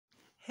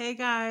Hey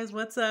guys,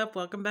 what's up?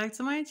 Welcome back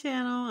to my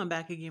channel. I'm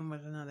back again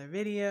with another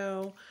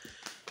video.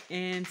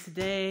 And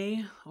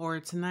today,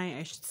 or tonight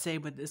I should say,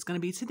 but it's going to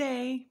be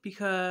today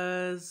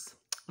because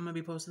I'm going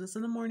to be posting this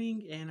in the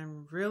morning and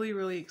I'm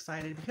really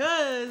excited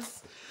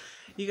because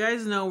you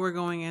guys know we're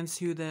going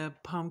into the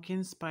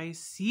pumpkin spice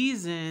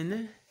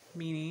season,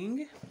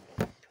 meaning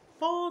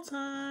fall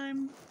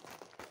time.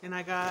 And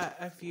I got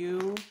a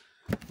few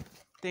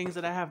things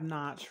that I have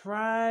not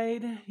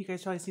tried. You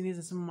guys probably seen these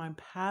in some of my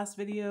past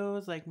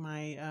videos, like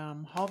my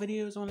haul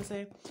videos, I want to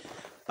say.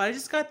 But I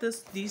just got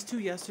these two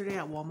yesterday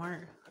at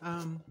Walmart.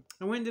 I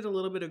went and did a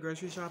little bit of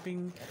grocery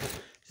shopping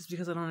just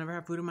because I don't ever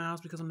have food in my house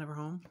because I'm never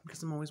home,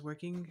 because I'm always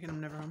working and I'm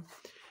never home.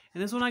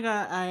 And this one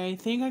I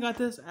think I got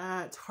this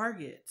at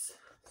Target.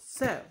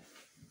 So,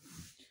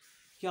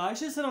 y'all, I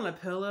should sit on a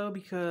pillow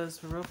because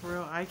for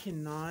real, I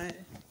cannot.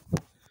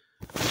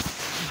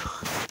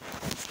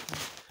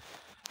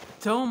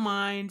 Don't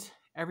mind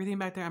everything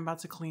back there. I'm about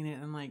to clean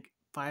it in like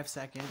 5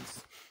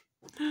 seconds.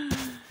 Can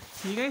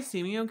you guys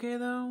see me okay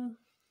though?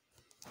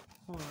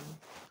 Hold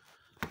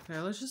on. Okay,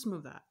 let's just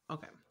move that.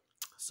 Okay.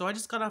 So I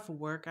just got off of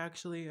work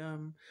actually.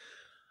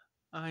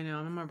 I know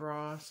I'm in my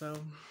bra, so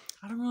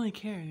I don't really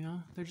care, you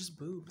know? They're just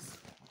boobs.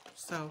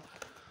 So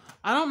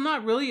I'm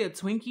not really a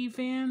Twinkie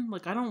fan.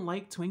 Like I don't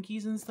like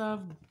Twinkies and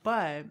stuff,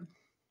 but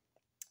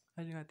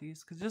I got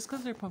these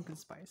because they're pumpkin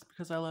spice,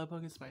 because I love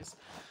pumpkin spice.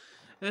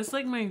 It's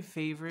like my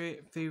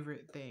favorite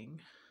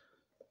thing.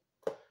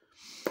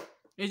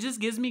 It just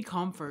gives me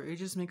comfort. It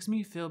just makes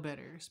me feel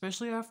better,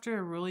 especially after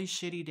a really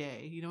shitty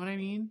day. You know what I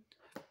mean?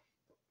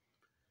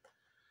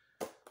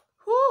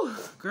 Whew,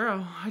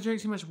 girl, I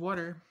drank too much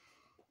water.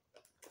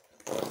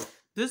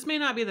 This may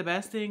not be the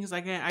best thing because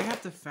I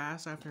have to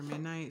fast after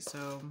midnight,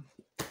 so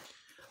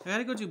I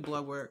gotta go do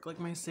blood work, like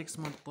my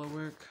 6-month blood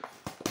work.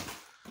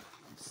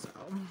 So,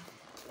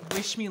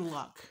 wish me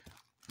luck.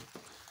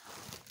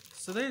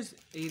 So there's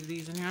 8 of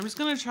these in here. I'm just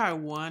gonna try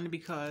one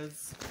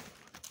because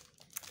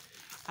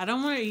I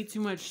don't want to eat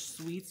too much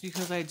sweets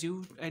because I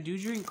do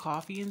drink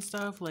coffee and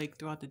stuff like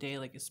throughout the day,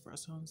 like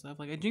espresso and stuff.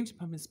 Like I drink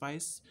pumpkin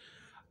spice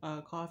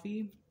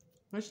coffee.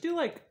 I should do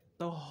like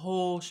the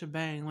whole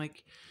shebang.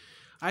 Like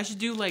I should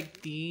do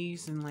like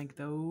these and like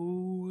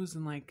those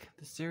and like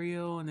the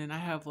cereal, and then I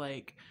have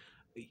like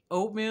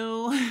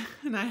oatmeal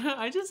and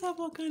I just have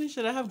all kind of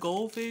shit. I have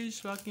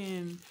goldfish,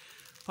 fucking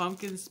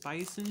pumpkin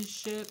spice and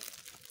shit.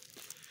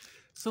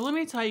 So let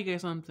me tell you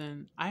guys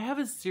something. I have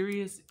a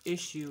serious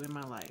issue in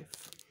my life.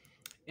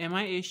 And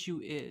my issue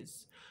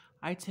is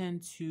I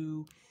tend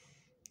to...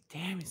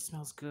 Damn, it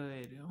smells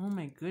good. Oh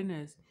my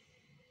goodness.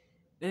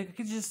 I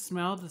could just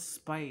smell the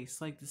spice.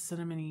 Like the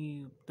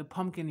cinnamony, the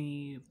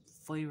pumpkin-y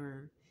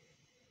flavor.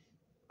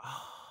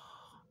 Oh,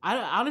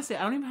 honestly,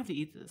 I don't even have to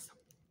eat this.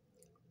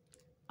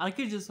 I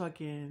could just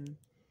fucking...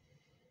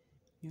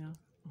 You know...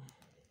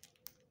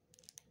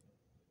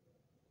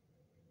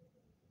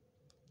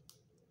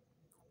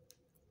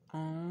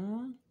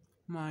 Oh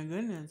my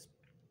goodness.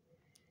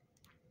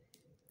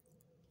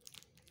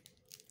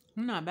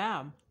 Not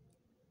bad.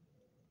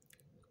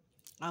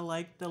 I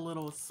like the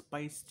little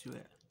spice to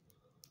it.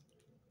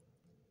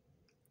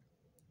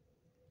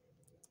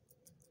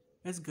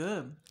 It's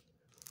good.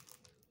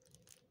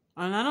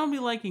 And I don't be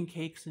liking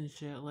cakes and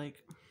shit.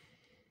 Like,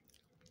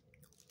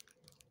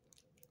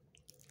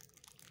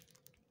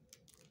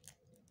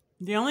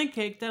 the only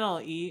cake that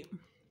I'll eat,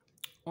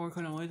 or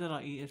cannoli that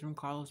I'll eat, is from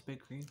Carlos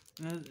Bakery.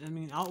 I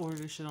mean, I'll order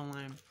this shit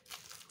online.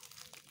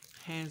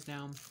 Hands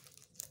down.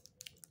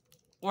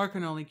 Or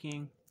Cannoli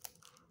King.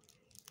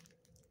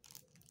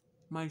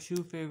 My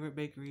 2 favorite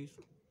bakeries.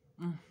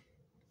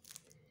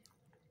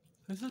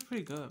 This is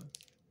pretty good.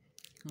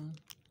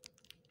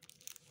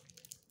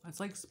 It's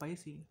like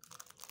spicy.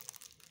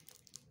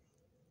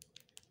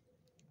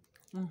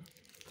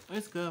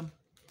 It's good.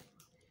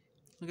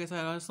 Like I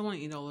said, I just don't want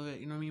to eat all of it,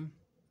 you know what I mean?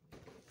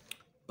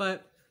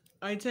 But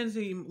I tend to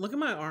eat, look at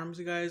my arms,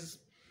 you guys.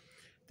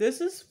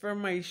 This is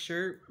from my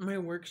shirt. My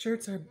work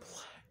shirts are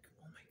black.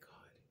 Oh my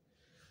god.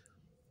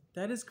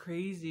 That is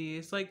crazy.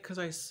 It's like because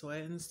I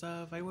sweat and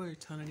stuff. I wear a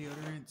ton of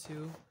deodorant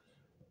too.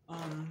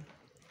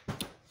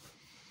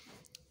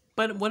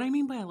 But what I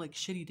mean by like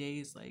shitty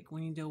days, like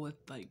when you deal with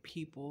like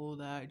people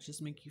that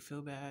just make you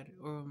feel bad,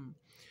 or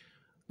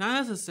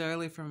not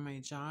necessarily from my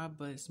job,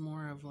 but it's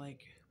more of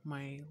like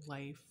my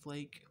life.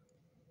 Like,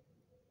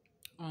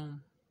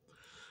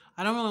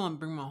 I don't really want to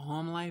bring my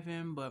home life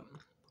in, but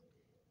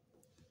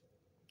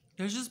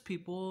there's just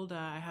people that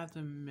I have to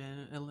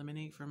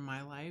eliminate from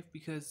my life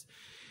because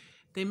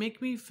they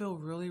make me feel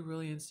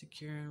really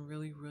insecure and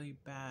really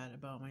bad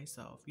about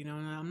myself, you know,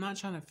 and I'm not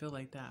trying to feel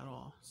like that at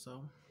all.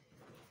 So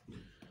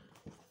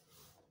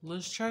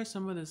let's try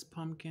some of this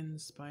pumpkin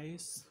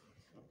spice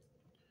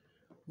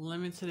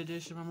limited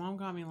edition. My mom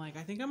got me, like,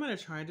 I think I might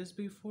have tried this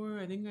before.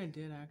 I think I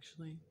did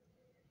actually.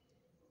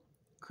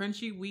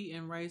 Crunchy wheat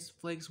and rice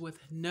flakes with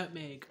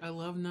nutmeg. I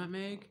love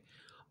nutmeg.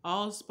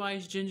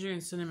 Allspice, ginger,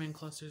 and cinnamon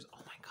clusters. Oh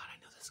my god, I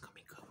know this is gonna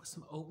be good with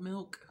some oat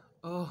milk.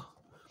 Oh,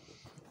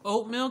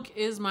 oat milk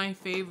is my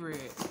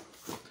favorite.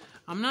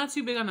 I'm not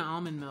too big on the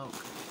almond milk.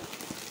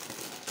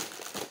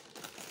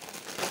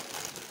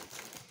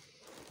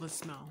 Let's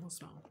smell. Let's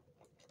smell.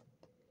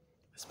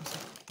 It smells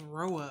like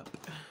throw up.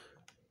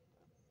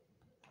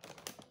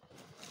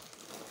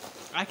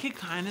 I could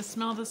kind of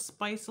smell the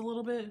spice a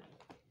little bit.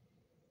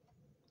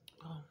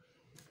 Oh.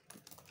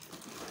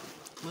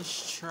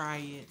 Let's try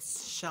it,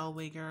 shall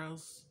we,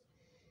 girls?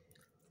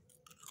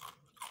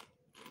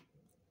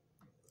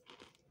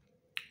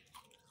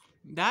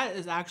 That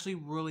is actually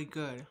really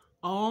good.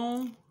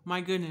 Oh my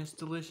goodness,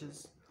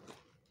 delicious.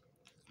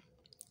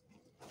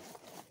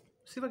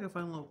 See if I can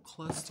find a little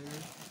cluster.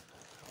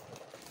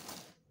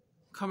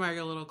 Come here,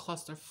 you little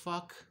cluster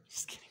fuck.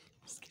 Just kidding.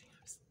 Just kidding.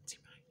 I was too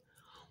bad.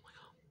 Oh my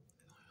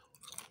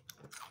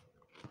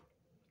god.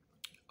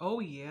 Oh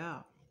yeah.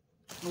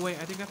 Oh wait,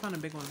 I think I found a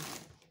big one.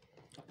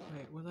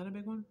 Wait, was that a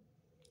big one?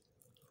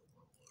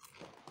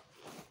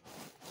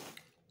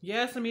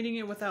 Yes, I'm eating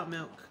it without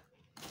milk.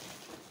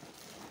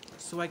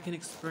 So I can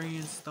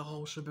experience the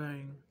whole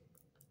shebang.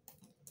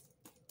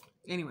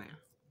 Anyway.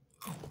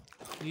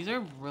 These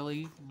are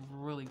really,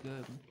 really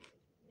good.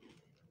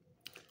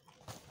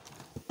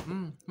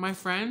 My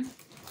friend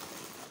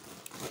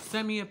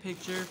sent me a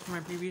picture from my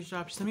previous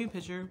job. She sent me a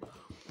picture.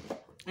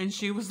 And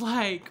she was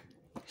like,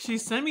 she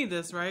sent me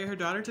this, right? Her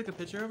daughter took a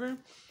picture of her.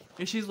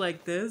 And she's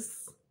like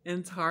this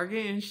in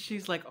Target. And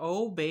she's like,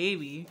 oh,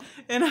 baby.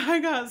 And I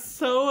got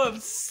so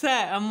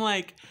upset. I'm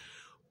like,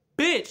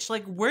 bitch,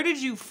 like, where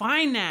did you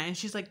find that? And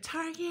she's like,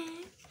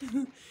 Target.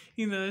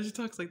 You know, she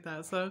talks like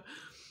that. So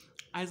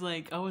I was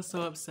like, I was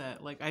so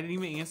upset. Like, I didn't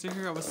even answer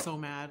her. I was so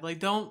mad. Like,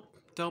 don't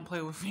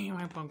play with me and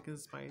my pumpkin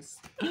spice.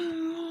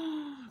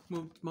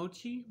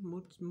 Mochi?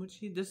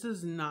 This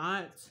is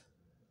not,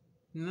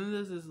 none of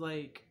this is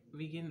like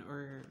vegan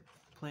or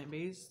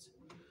plant-based.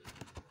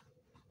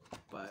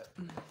 But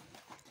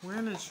we're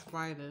gonna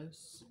try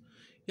this.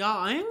 Y'all,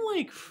 I am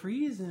like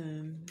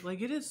freezing.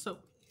 Like, it is so,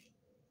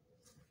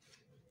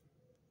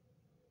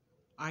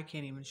 I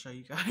can't even show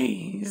you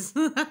guys.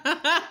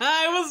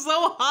 I was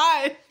so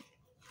hot.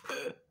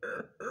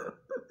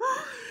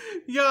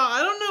 Y'all,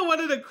 I don't know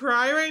whether to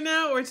cry right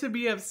now or to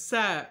be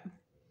upset.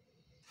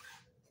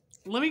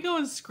 Let me go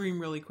and scream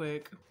really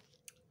quick.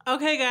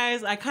 Okay,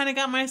 guys, I kind of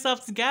got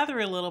myself together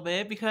a little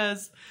bit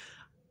because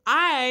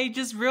I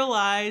just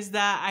realized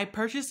that I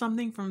purchased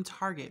something from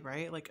Target,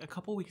 right? Like a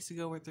couple weeks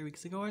ago or 3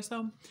 weeks ago or so.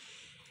 And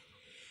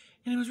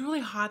it was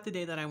really hot the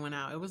day that I went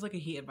out. It was like a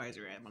heat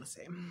advisory, I want to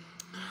say.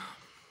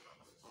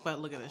 But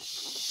look at this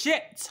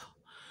shit.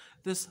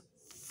 This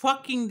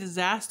fucking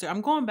disaster.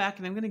 I'm going back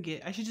and I'm gonna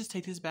get, I should just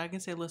take this back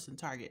and say, listen,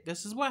 Target,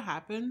 this is what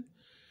happened.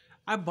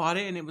 I bought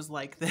it and it was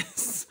like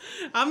this.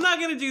 I'm not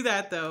gonna do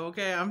that though,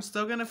 okay? I'm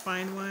still gonna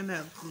find one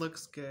that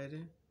looks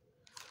good.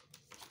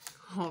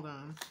 Hold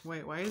on.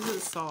 Wait, why is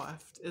it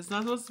soft? It's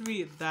not supposed to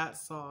be that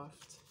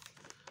soft.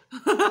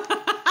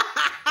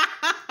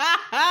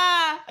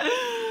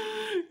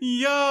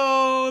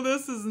 Yo,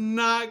 this is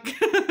not good.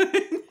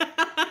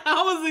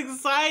 I was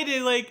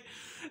excited. Like,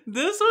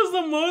 this was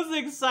the most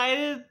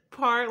excited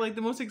part, like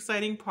the most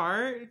exciting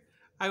part.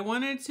 I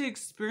wanted to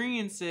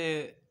experience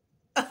it.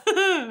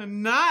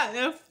 Not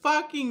a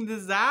fucking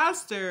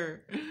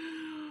disaster.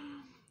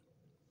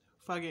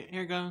 Fuck it.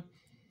 Here we go.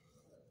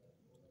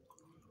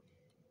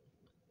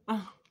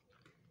 Oh,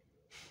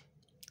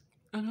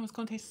 I know it's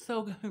gonna taste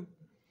so good.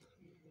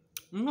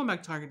 I'm going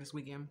back to Target this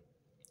weekend.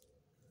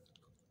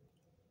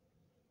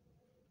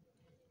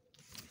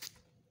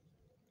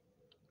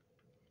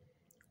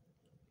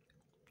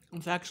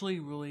 It's actually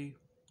really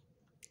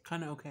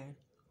kind of okay.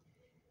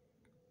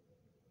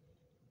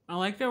 I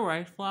like the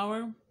rice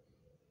flour.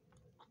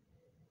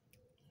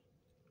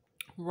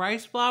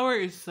 Rice flour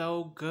is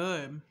so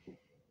good.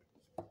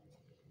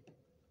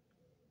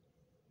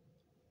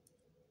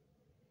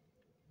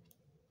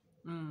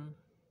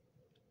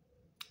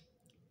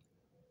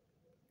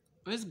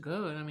 It's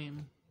good. I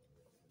mean,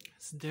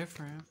 it's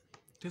different.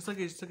 Just like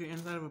it just took the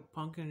inside of a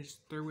pumpkin and just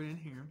threw it in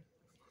here.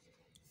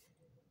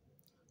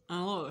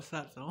 I'm a little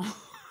upset though.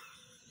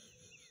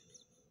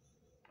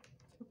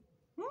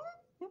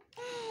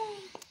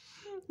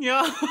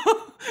 Yo,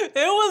 it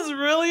was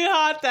really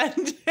hot that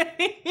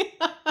day.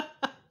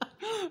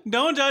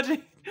 Don't judge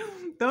me.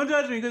 Don't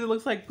judge me because it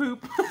looks like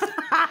poop.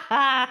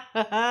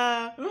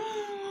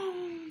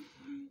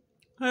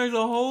 There's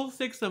a whole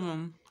 6 of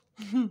them.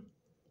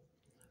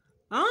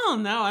 I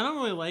don't know. I don't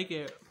really like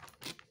it.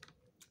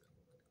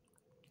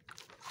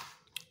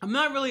 I'm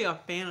not really a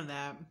fan of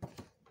that.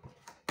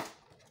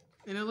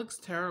 And it looks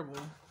terrible.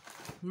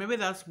 Maybe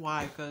that's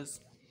why, because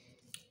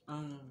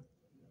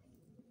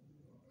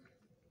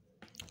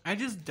I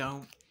just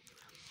don't.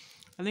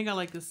 I think I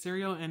like the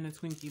cereal and the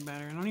Twinkie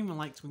better. I don't even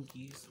like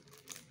Twinkies.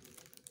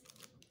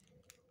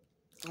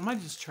 I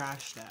might just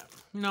trash that.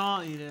 No,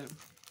 I'll eat it.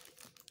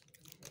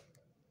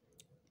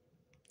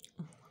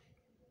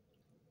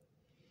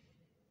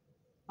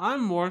 I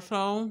more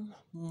so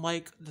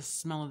like the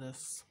smell of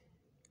this.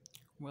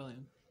 Really.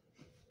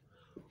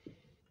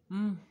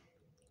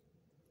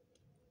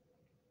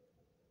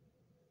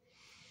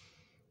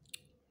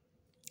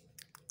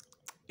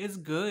 It's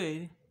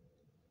good.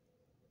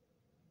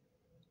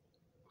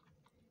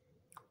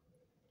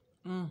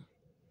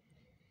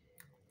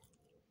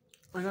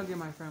 I gotta get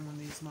my friend one of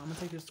these. I'm gonna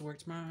take this to work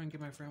tomorrow and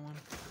get my friend one.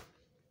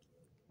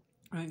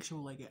 I think she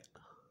will like it.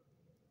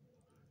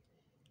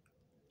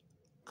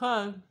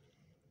 Cause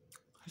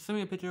she sent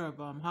me a picture of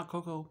hot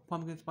cocoa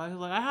pumpkin spice.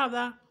 Like, I have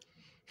that.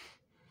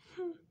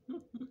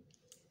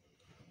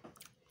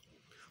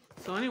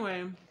 So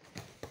anyway,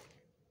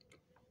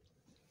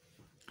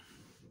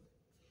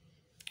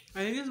 I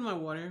think this is my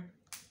water.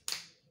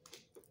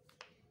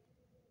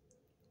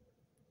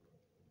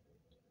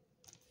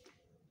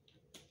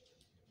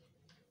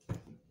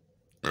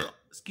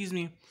 Excuse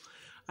me.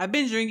 I've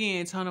been drinking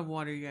a ton of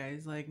water, you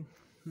guys. Like,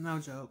 no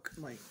joke.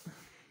 Like,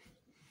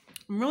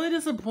 I'm really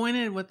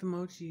disappointed with the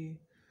mochi.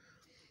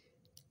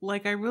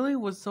 Like, I really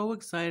was so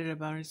excited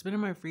about it. It's been in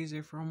my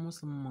freezer for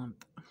almost a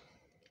month.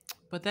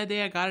 But that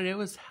day I got it, it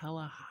was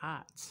hella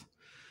hot.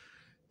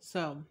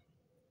 So,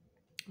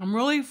 I'm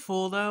really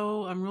full,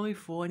 though. I'm really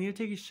full. I need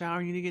to take a shower.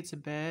 I need to get to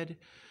bed.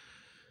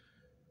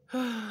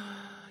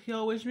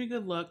 Y'all wish me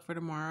good luck for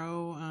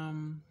tomorrow.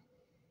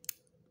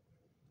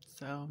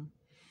 So...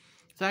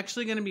 It's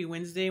actually going to be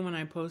Wednesday when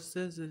I post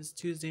this. It's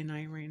Tuesday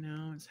night right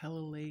now. It's hella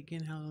late,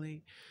 getting hella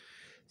late.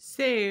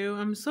 So,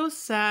 I'm so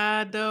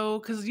sad though,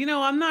 because, you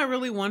know, I'm not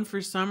really one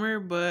for summer,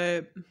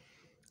 but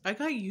I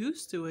got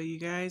used to it, you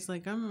guys.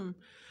 Like, I'm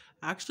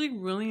actually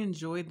really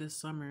enjoyed this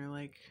summer.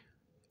 Like,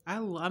 I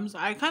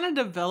kind of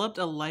developed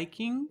a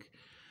liking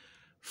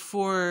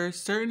for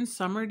certain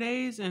summer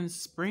days and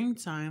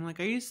springtime. Like,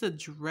 I used to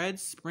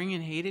dread spring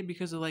and hate it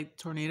because of, like,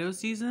 tornado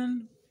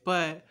season,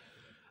 but...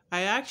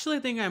 I actually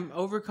think I'm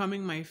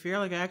overcoming my fear.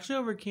 Like, I actually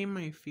overcame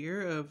my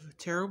fear of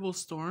terrible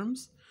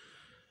storms.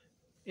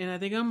 And I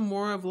think I'm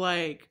more of,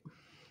 like,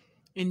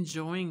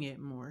 enjoying it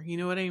more. You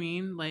know what I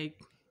mean? Like,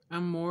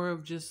 I'm more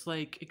of just,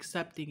 like,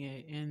 accepting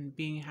it and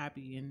being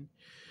happy. And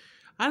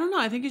I don't know.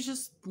 I think it's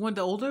just when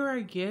the older I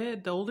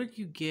get, the older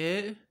you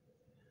get,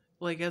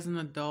 like, as an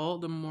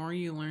adult, the more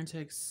you learn to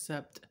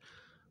accept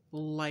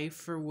life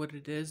for what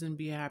it is and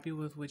be happy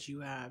with what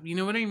you have. You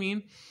know what I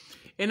mean?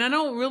 And I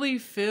don't really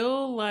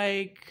feel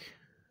like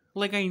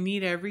I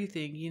need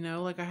everything, you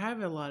know? Like, I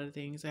have a lot of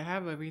things. I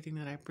have everything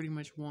that I pretty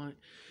much want.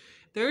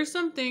 There are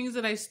some things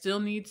that I still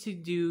need to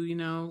do, you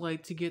know,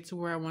 like to get to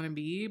where I want to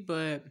be,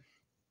 but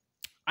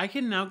I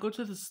can now go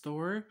to the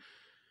store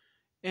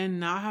and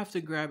not have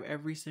to grab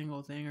every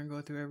single thing or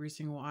go through every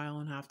single aisle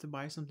and have to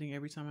buy something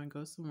every time I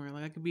go somewhere.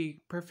 Like, I could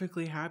be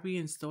perfectly happy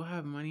and still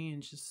have money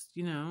and just,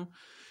 you know,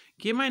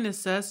 get my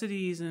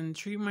necessities and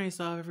treat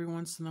myself every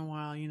once in a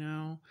while, you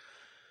know?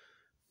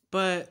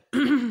 But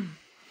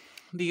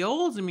the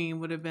old me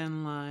would have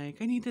been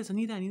like, I need this, I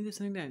need that, I need this,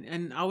 I need that.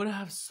 And I would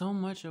have so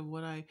much of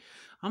what I'm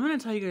going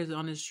to tell you guys the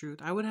honest truth.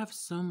 I would have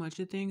so much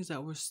of things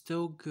that were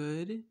still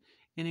good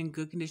and in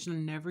good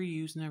condition, never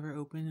used, never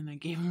opened. And I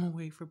gave them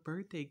away for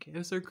birthday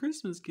gifts or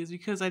Christmas gifts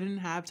because I didn't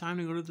have time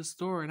to go to the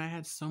store and I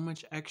had so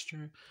much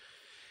extra.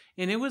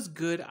 And it was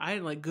good. I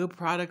had like good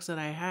products that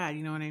I had,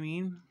 you know what I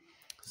mean?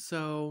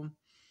 So...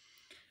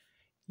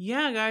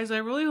 yeah, guys, I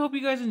really hope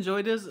you guys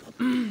enjoyed this.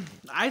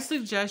 I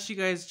suggest you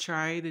guys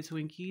try the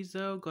Twinkies,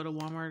 though. Go to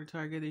Walmart or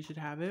Target. They should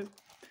have it.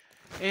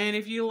 And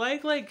if you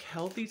like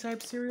healthy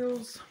type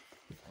cereals,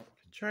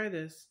 try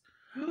this.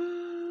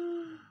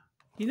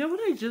 You know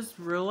what I just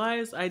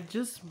realized? I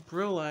just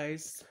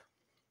realized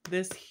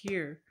this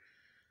here.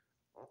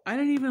 I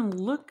didn't even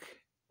look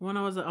when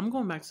I was... I'm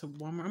going back to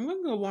Walmart. I'm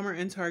going to go to Walmart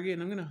and Target,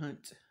 and I'm going to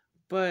hunt.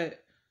 But,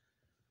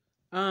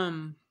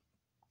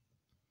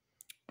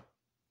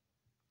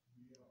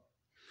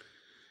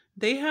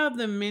 they have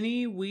the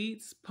mini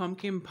wheats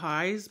pumpkin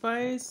pie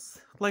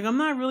spice. Like, I'm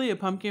not really a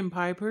pumpkin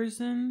pie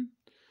person.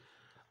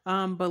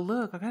 But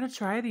look, I gotta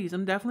try these.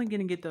 I'm definitely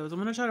gonna get those. I'm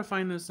gonna try to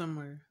find those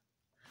somewhere.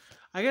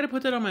 I gotta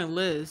put that on my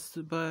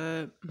list,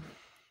 but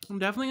I'm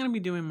definitely gonna be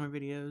doing more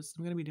videos.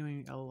 I'm gonna be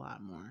doing a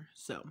lot more.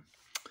 So,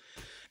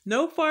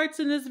 no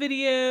farts in this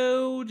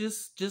video.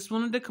 Just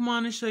wanted to come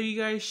on and show you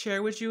guys,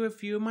 share with you a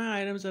few of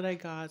my items that I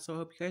got. So I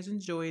hope you guys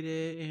enjoyed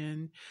it,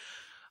 and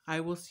I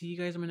will see you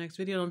guys in my next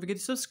video. Don't forget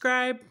to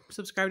subscribe.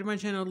 Subscribe to my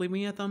channel. Leave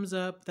me a thumbs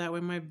up. That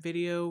way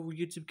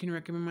YouTube can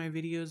recommend my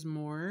videos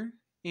more.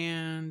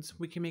 And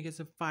we can make it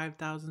to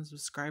 5,000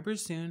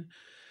 subscribers soon.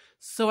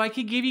 So I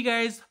could give you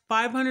guys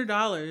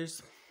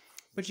 $500.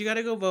 But you got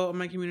to go vote on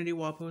my community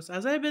wall post,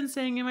 as I've been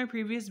saying in my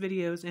previous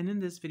videos and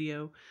in this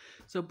video.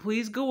 So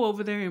please go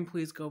over there and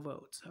please go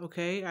vote.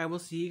 Okay? I will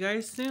see you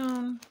guys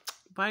soon.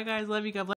 Bye, guys. Love you. God bless.